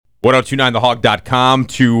1029thehog.com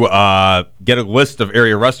to get a list of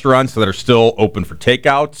area restaurants that are still open for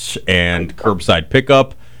takeouts and curbside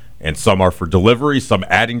pickup, and some are for delivery, some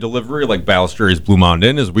adding delivery, like Balistreri's Bluemound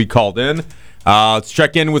Inn, as we called in. Let's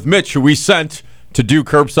check in with Mitch, who we sent to do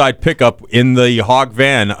curbside pickup in the Hog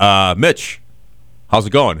van. Mitch, how's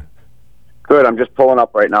it going? Good. I'm just pulling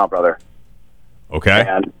up right now, brother. Okay.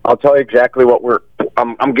 And I'll tell you exactly what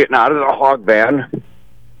I'm getting out of the Hog van.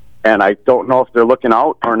 And I don't know if they're looking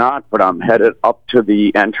out or not, but I'm headed up to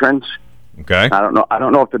the entrance. Okay. I don't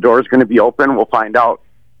know if the door is going to be open. We'll find out.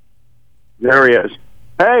 There he is.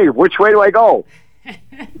 Hey, which way do I go?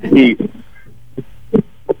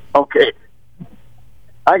 Okay.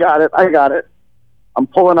 I got it. I'm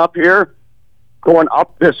pulling up here, going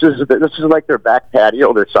up. This is like their back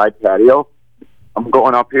patio, their side patio. I'm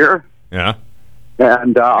going up here. Yeah.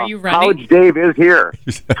 And Are you running? College Dave is here.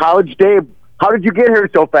 College Dave. How did you get here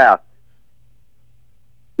so fast?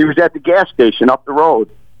 He was at the gas station up the road.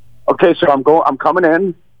 Okay, so I'm coming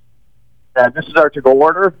in, and this is our to-go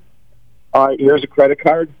order. Here's a credit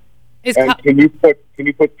card. Can you put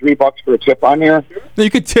 $3 for a tip on here? No,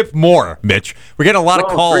 you could tip more, Mitch. We get a lot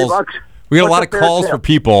of calls. $3. We get a lot of calls for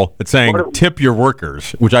people that saying tip your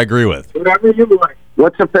workers, which I agree with. Whatever you like.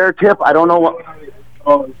 What's a fair tip? I don't know what.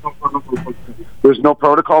 There's no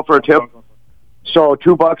protocol for a tip. So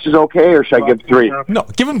 $2 is okay, or should I give $3? No,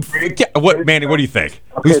 give him. What, Manny? What do you think?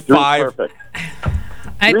 Okay, Who's $5? Perfect.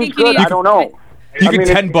 I think you good. need. I don't know. You can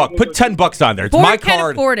 $10. Put $10 on there. It's Board my can't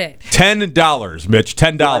card. afford it. $10, Mitch.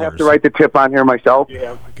 $10. I have to write the tip on here myself.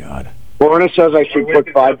 Oh my God. Lorna says I should put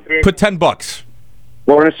 $5. Put $10.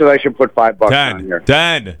 Lorna says I should put $5 on 10. here.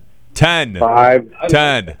 10. 10. 5.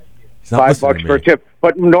 10. He's not listening $5 to for a me. tip.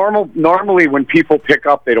 But normally when people pick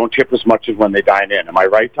up, they don't tip as much as when they dine in. Am I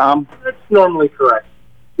right, Tom? That's normally correct.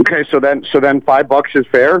 Okay, so then $5 is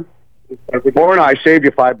fair. Lorna, I saved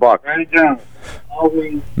you $5. Write it down.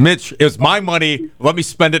 Always. Mitch, it's my money. Let me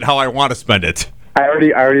spend it how I want to spend it. I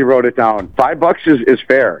already wrote it down. $5 is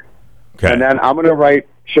fair. Okay. And then I'm going to write.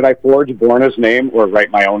 Should I forge Lorna's name or write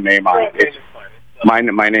my own name on it?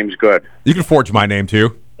 My name's good. You can forge my name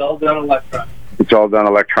too. It's all done electronically. It's all done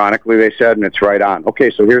electronically, they said, and it's right on. Okay,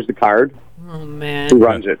 so here's the card. Oh man. Who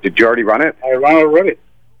runs it? Did you already run it? I ran it.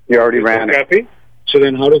 You already ran it. Copy? So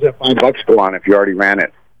then how does that $5 go on if you already ran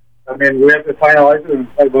it? I mean, we have to finalize it, and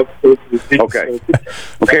 $5 goes to the state. Okay.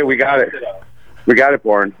 Okay, we got it. We got it,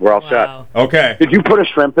 Warren. We're all Wow. set. Okay. Did you put a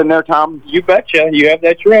shrimp in there, Tom? You betcha. You have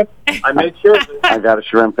that shrimp. I made sure. I got a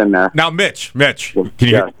shrimp in there. Now, Mitch, can you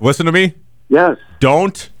Yes. listen to me? Yes.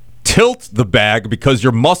 Don't tilt the bag because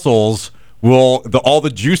your muscles will all the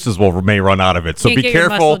juices may run out of it. So Can't be get your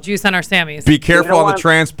muscle careful. juice on our Sammys. Be careful on the what?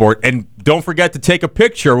 transport, and don't forget to take a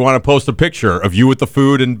picture. We want to post a picture of you with the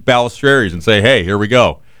food and Balistreri's and say, "Hey, here we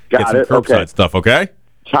go. Get Got some it. curbside Okay. stuff." Okay.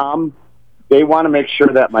 Tom, they want to make sure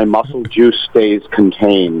that my muscle juice stays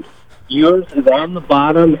contained. Yours is on the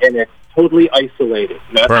bottom, and it's totally isolated.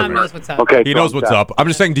 Tom Perfect. knows what's up. Okay. He so knows I'm what's set. up. I'm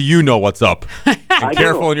just saying, do you know what's up? And I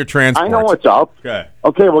careful do. in your transport. I know what's up. Okay.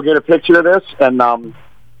 Okay, we'll get a picture of this, and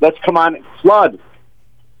let's come on. Flood.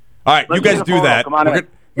 All right, you Let's guys get a do photo. that. Come on in.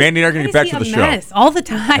 Mandy and I are going to get back to the show. Mess all the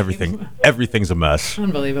time. Everything's a mess.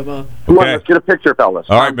 Unbelievable. Come on, Okay. let's get a picture, fellas.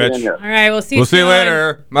 All right, Tom, get in Mitch. here. All right, we'll see you We'll see you soon.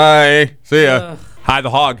 later. Bye. See ya. Ugh. Hi, the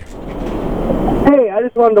hog. Hey, I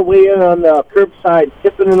just wanted to weigh in on the curbside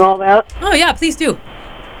tipping and all that. Oh yeah, please do.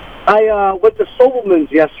 I went to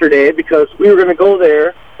Sobelman's yesterday because we were going to go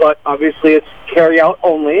there, but obviously it's carry-out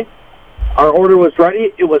only. Our order was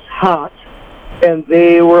ready. It was hot, and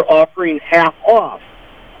they were offering half off.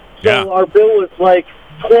 So Yeah. our bill was like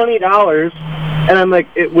 $20, and I'm like,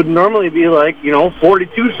 it would normally be like,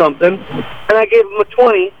 42 something, and I gave them a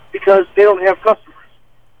 20 because they don't have customers.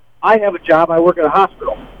 I have a job. I work at a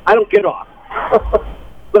hospital. I don't get off.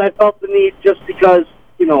 But I felt the need just because,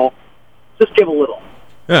 just give a little.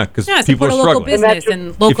 Yeah, because Yeah, people support are a local struggling. business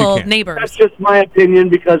and local can. neighbors. That's just my opinion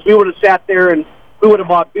because we would have sat there and we would have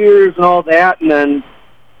bought beers and all that, and then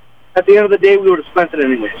at the end of the day, we would have spent it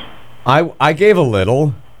anyways. I gave a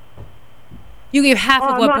little. You gave half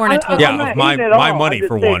of what Borna told Yeah, you. I'm of not my hating at all. money I'm just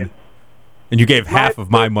for saying one. And you gave half of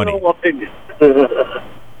my money. personal opinion.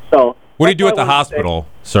 So, What do you do at that's the all I wanted to hospital,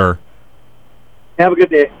 sir? say. Have a good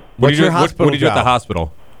day. What do What's you your do? hospital What do you do at the job?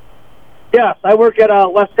 hospital? Yes, I work at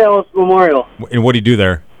West Dallas Memorial. And what do you do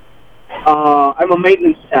there? I'm a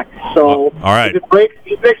maintenance tech, so all right. if it breaks,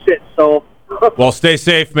 you fix it. So, Well, stay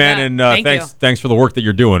safe, man, Yeah, and thank you. thanks for the work that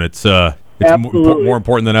you're doing. It's Absolutely. more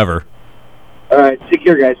important than ever. all right, take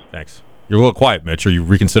care, guys. Thanks. You're a little quiet, Mitch. Are you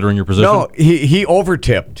reconsidering your position? No, he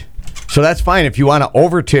overtipped. So that's fine. If you want to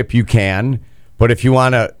overtip, you can. But if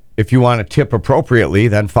if you want to tip appropriately,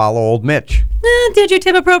 then follow old Mitch. Did you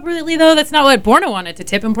tip appropriately, though? That's not what Borna wanted to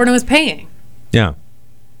tip, and Borna was paying. Yeah.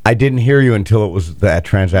 I didn't hear you until that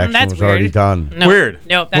transaction That's was already weird. done. No, Weird.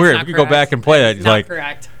 No, that's Weird. not If you go correct. back and play that, he's Not like,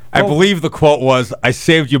 correct. I believe the quote was, "I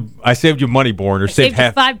saved you money, Born, or saved you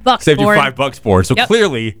 $5, saved Born." you $5, Born." So Yep.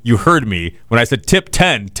 clearly, you heard me when I said tip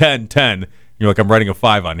 10, 10, 10. You're like, I'm writing a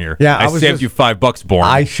 5 on here. Yeah, I saved you $5, Born.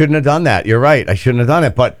 I shouldn't have done that. You're right. I shouldn't have done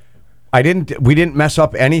it. But we didn't mess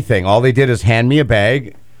up anything. All they did is hand me a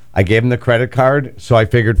bag. I gave them the credit card, so I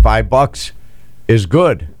figured $5 is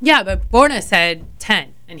good. Yeah, but Borna said 10,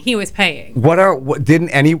 and he was paying. Didn't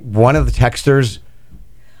any one of the texters?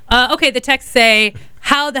 Okay, the texts say,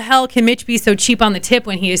 how the hell can Mitch be so cheap on the tip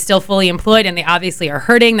when he is still fully employed and they obviously are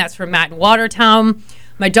hurting? That's from Matt in Watertown.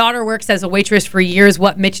 My daughter works as a waitress for years.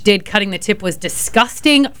 What Mitch did cutting the tip was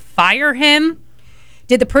disgusting. Fire him.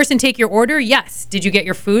 Did the person take your order? Yes. Did you get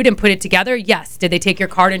your food and put it together? Yes. Did they take your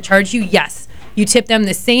card and charge you? Yes. You tip them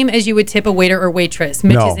the same as you would tip a waiter or waitress.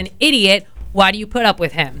 Mitch No. is an idiot. Why do you put up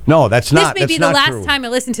with him? No, that's not. This may be the that's not last true. time I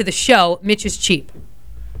listen to the show. Mitch is cheap.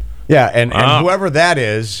 Yeah, and whoever that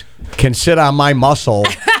is can sit on my muscle.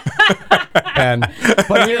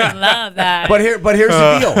 But here, I love that. But here's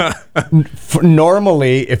the deal.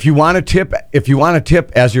 Normally, if you want to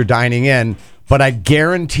tip as you're dining in, but I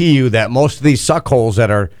guarantee you that most of these suckholes that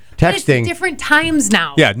are But it's texting. different times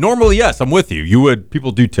now. yeah, normally, yes, I'm with you.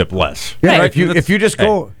 People do tip less. Yeah, Right. if you just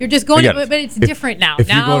go. You're just going, I get it. but it's different now. if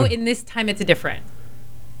you Now, go to- in this time, it's different.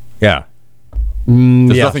 Yeah.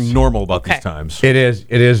 There's yes. nothing normal about Okay. these times. It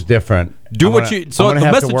is different. Do I'm what gonna- you- so I'm gonna the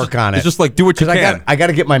have message to work on it. is just like, do what you 'Cause can. I got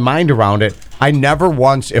to get my mind around it. I never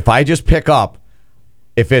once, if I just pick up,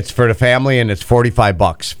 if it's for the family and it's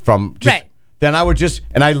 $45 from just, Right. then I would just,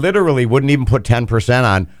 and I literally wouldn't even put 10%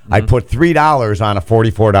 on. I'd put $3 on a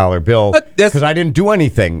 $44 bill But that's- because I didn't do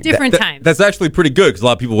anything. Different times. That's actually pretty good because a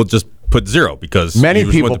lot of people will just put 0 because Many you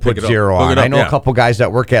just people went to pick put it up. 0 Pick on. it up, I know yeah. a couple guys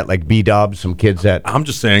that work at like B-Dubs, some kids that. I'm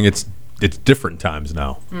just saying it's different times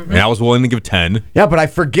now. Mm-hmm. And I was willing to give 10. Yeah, but I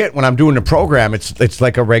forget when I'm doing the program. It's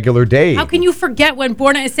like a regular day. How can you forget when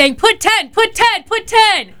Borna is saying, put 10, put 10, put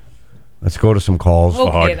 10? Let's go to some calls.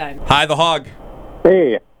 Okay, Hog. then. Hi, the hog.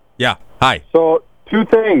 Hey, Yeah. Hi. so two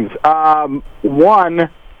things. One,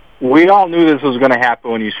 we all knew this was going to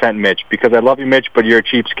happen when you sent Mitch because I love you, Mitch, but you're a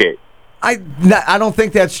cheapskate. I don't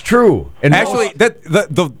think that's true. And Actually,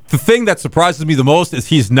 the thing that surprises me the most is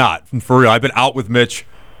he's not. For real, I've been out with Mitch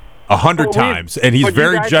 100 times, and he's But you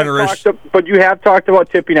very guys have generous. but you have talked about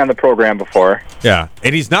tipping on the program before. Yeah,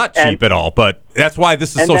 and he's not cheap And- at all. But that's why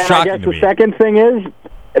this is And so then I shocking guess to the me. second thing is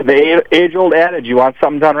the age-old adage: you want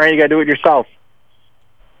something done right, you got to do it yourself.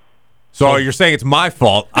 So you're saying it's my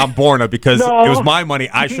fault? I'm Borna because No. it was my money.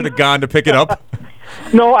 I should have gone to pick it up.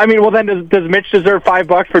 No, I mean, well, then does Mitch deserve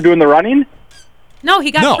 $5 for doing the running? No,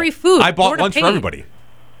 he got No, free food. I bought Borna lunch paid. for everybody.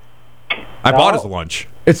 I bought his lunch.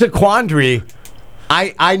 it's a quandary.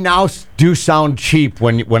 I now do sound cheap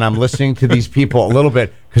when I'm listening to these people a little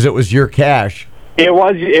bit because it was your cash. It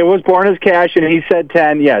was Borna's cash, and he said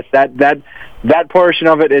 10. Yes, that portion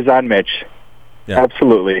of it is on Mitch. Yeah.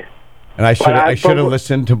 Absolutely. And I should have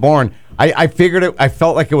listened to Bourne. I figured it. I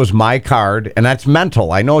felt like it was my card, and that's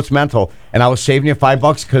mental. I know it's mental, and I was saving you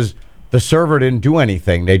 $5 because the server didn't do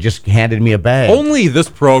anything. They just handed me a bag. Only this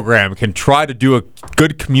program can try to do a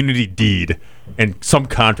good community deed, and some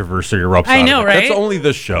controversy erupts. I out of know, it. right? That's only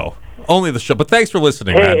this show. Only the show. But thanks for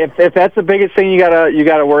listening, Hey, man. if that's the biggest thing you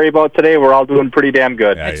gotta worry about today, we're all doing pretty damn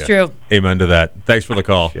good. Yeah, That's true. Amen to that. Thanks for the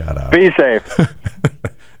call. Shut up. Be safe.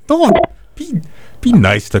 Don't be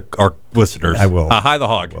nice to our listeners. I will. Hi, the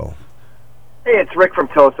hog. Well, Hey, it's Rick from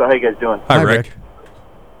Tulsa. How you guys doing? Hi, Hi, Rick. Rick.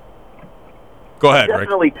 Go ahead, Rick.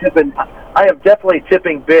 Definitely tipping. I am definitely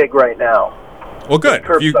tipping big right now. Well, good.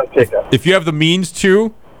 Curbside pickup. If you have the means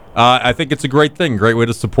to, I think it's a great thing. Great way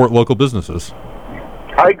to support local businesses.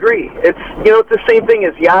 I agree. It's it's the same thing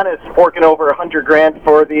as Giannis forking over $100,000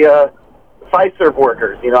 for the Fiserv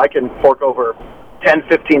workers. I can fork over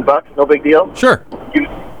 $10-15, no big deal. Sure.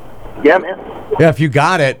 Yeah, man. yeah, if you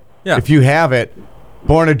got it, Yeah. if you have it,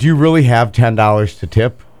 Borna, do you really have $10 to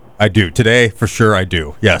tip? I do. Today, for sure, I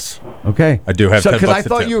do. Yes. Okay. I do have $10 Because I to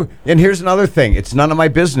thought tip. you, and here's another thing. It's none of my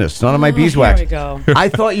business. None of my beeswax. Here we go. I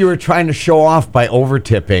thought you were trying to show off by over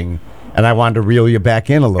tipping, and I wanted to reel you back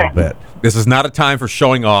in a little bit. This is not a time for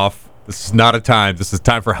showing off. This is not a time. This is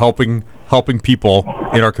time for helping people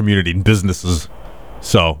in our community and businesses.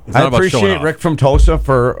 So it's I not about showing appreciate off. Rick from Tulsa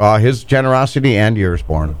for his generosity and yours,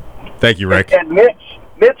 Born. Thank you, Rick. And Mitch,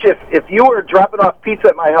 if you were dropping off pizza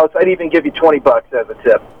at my house, I'd even give you $20 as a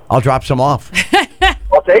tip. I'll drop some off.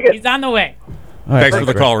 I'll take it. He's on the way. All right, Thanks for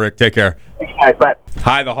the Rick. call, Rick. Take care. All right, bye.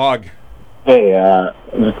 Hi, the hog. Hey,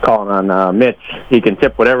 I'm just calling on Mitch. He can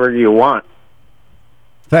tip whatever you want.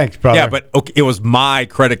 Thanks, brother. Yeah, but okay, it was my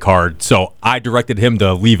credit card, so I directed him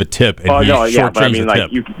to leave a tip, and he shortchanged but I mean, the like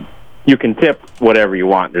tip. you can tip whatever you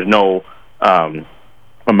want. There's no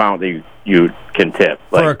amount that you can tip.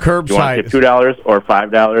 For like, a curbside, you want to tip $2 or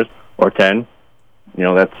 $5 or $10.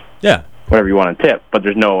 That's whatever you want to tip. But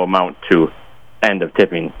there's no amount to end of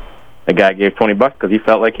tipping. The guy gave $20 because he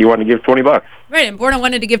felt like he wanted to give $20. Right, and Borna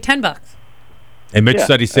wanted to give $10. And Mitch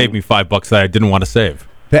said he saved me $5 that I didn't want to save.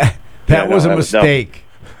 That was a mistake.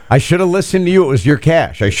 I should have listened to you. It was your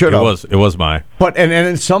cash. I should have. It was mine. But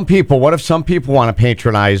and some people, what if some people want to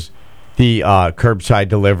patronize the curbside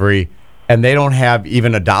delivery and they don't have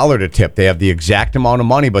even $1 to tip? They have the exact amount of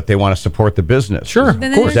money, but they want to support the business. Sure,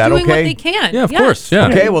 Then of course. Is that doing okay? what they can. Yeah, of Yes. course. Yeah.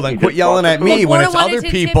 Okay, well then quit yelling at me when it's other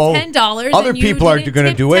people. $10, Other and you people are didn't going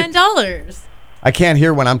to tip do it. $10. I can't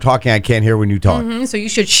hear when I'm talking. I can't hear when you talk. So you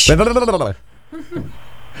should shh.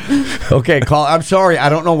 Okay, call. I'm sorry. I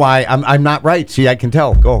don't know why. I'm not right. See, I can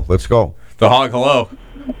tell. Go. Let's go. The hog, hello.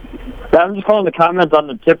 I'm just calling to comment on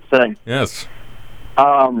the tip thing. Yes.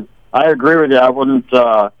 I agree with you. I wouldn't.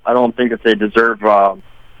 I don't think that they deserve the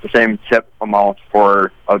same tip amount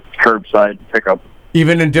for a curbside pickup,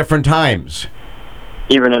 Even in different times.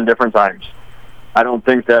 even in different times. I don't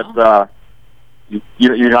think that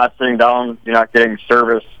you're not sitting down. You're not getting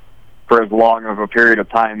service for as long of a period of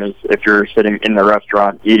time as if you're sitting in the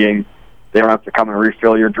restaurant eating. They don't have to come and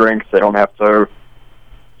refill your drinks. They don't have to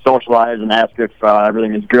socialize and ask if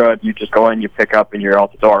everything is good. You just go in, you pick up, and you're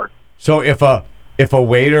out the door. So if a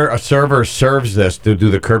server serves this to do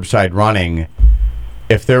the curbside running,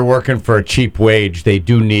 if they're working for a cheap wage, they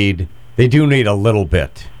do need a little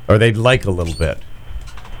bit, or they'd like a little bit.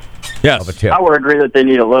 Yes. Of a tip. I would agree that they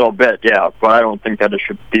need a little bit, yeah, but I don't think that it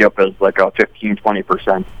should be up as like a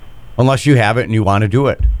 15-20%. Unless you have it and you want to do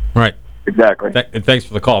it. Right. Exactly. And thanks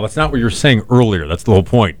for the call. That's not what you were saying earlier. That's the whole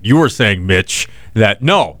point. You were saying, Mitch, that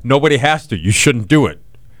nobody has to. You shouldn't do it.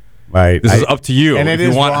 Right. This is up to you. And if it you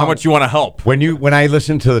is want, wrong. how much you want to help. When I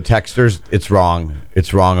listen to the texters, it's wrong.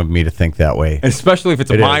 It's wrong of me to think that way. And especially if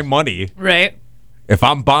it's my is. money. Right. If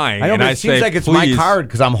I'm buying I know, and but I it seems say, like it's please, my card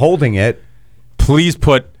because I'm holding it. please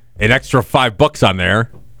put an extra $5 on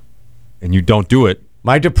there, and you don't do it.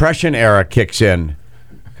 My depression era kicks in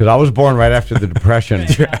because I was born right after the depression.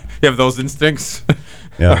 You have those instincts?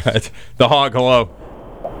 Yeah. All right. The hog, hello.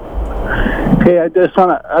 Hey, I just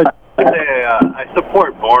want to say I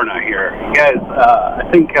support Borna here. You guys, I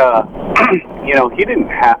think, he didn't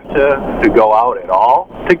have to go out at all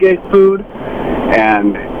to get food,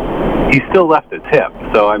 and he still left a tip.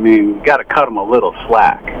 So, I mean, you got to cut him a little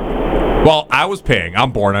slack. Well, I was paying.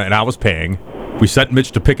 I'm Borna, and I was paying. We sent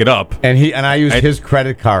Mitch to pick it up. And I used his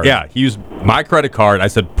credit card. Yeah, he used my credit card. I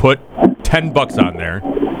said, put $10 on there.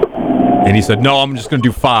 And he said, no, I'm just going to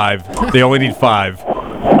do 5. They only need 5.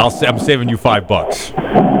 I'm saving you $5.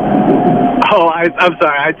 Oh, I'm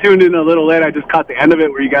sorry. I tuned in a little late. I just caught the end of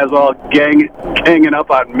it where you guys were all ganging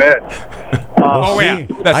up on Mitch. Yeah.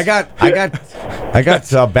 I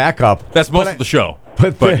got backup. That's most of the show.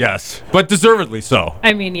 But yes. But deservedly so.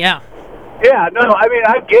 I mean, yeah. Yeah, no, I mean,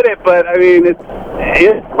 I get it, but, I mean,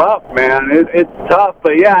 it's rough, man. It's tough.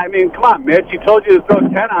 But, yeah, I mean, come on, Mitch. He told you to throw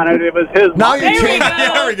 10 on it. It was his Now money. you There we go.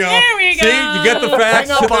 There we go. There we go. See, you get the facts.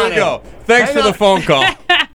 Hang up There on you go. him. Thanks Hang for the up. phone call.